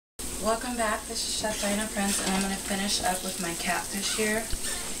Welcome back. This is Chef Dianna Prince, and I'm going to finish up with my catfish here.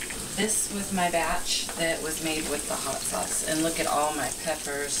 This was my batch that was made with the hot sauce, and look at all my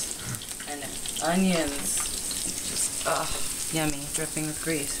peppers and onions. Just yummy, dripping with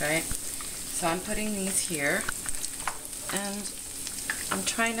grease, right? So I'm putting these here, and I'm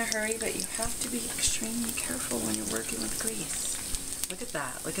trying to hurry, but you have to be extremely careful when you're working with grease. Look at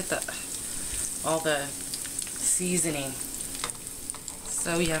that. Look at all the seasoning.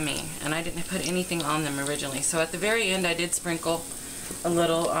 So yummy. And I didn't put anything on them originally. So at the very end I did sprinkle a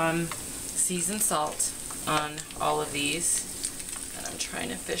little seasoned salt on all of these. And I'm trying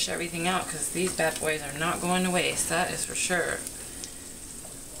to fish everything out because these bad boys are not going to waste, that is for sure.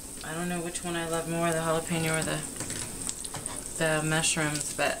 I don't know which one I love more, the jalapeno or the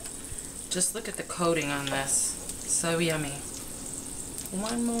mushrooms, but just look at the coating on this. So yummy.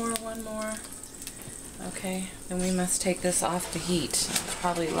 One more. Okay, then we must take this off to heat. There's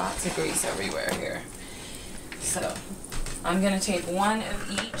probably lots of grease everywhere here. So I'm going to take one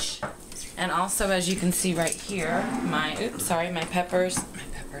of each, and also, as you can see right here, my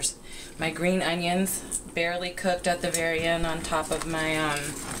green onions, barely cooked at the very end on top of my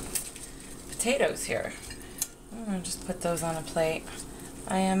potatoes here. I'm going to just put those on a plate.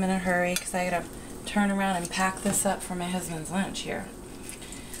 I am in a hurry because I got to turn around and pack this up for my husband's lunch here.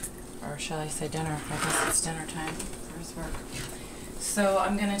 Or shall I say dinner? I guess it's dinner time for his work. So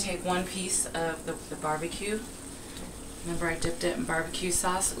I'm going to take one piece of the barbecue. Remember I dipped it in barbecue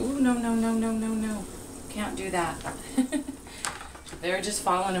sauce? Ooh, no. Can't do that. They're just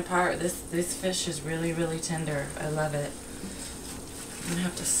falling apart. This fish is really, really tender. I love it. I'm going to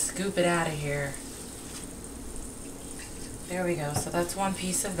have to scoop it out of here. There we go. So that's one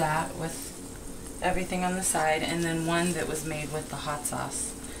piece of that with everything on the side, and then one that was made with the hot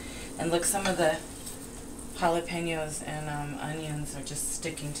sauce. And look, some of the jalapenos and onions are just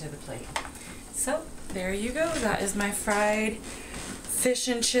sticking to the plate. So there you go. That is my fried fish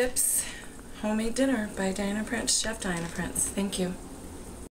and chips homemade dinner by Dianna Prince, Chef Dianna Prince. Thank you.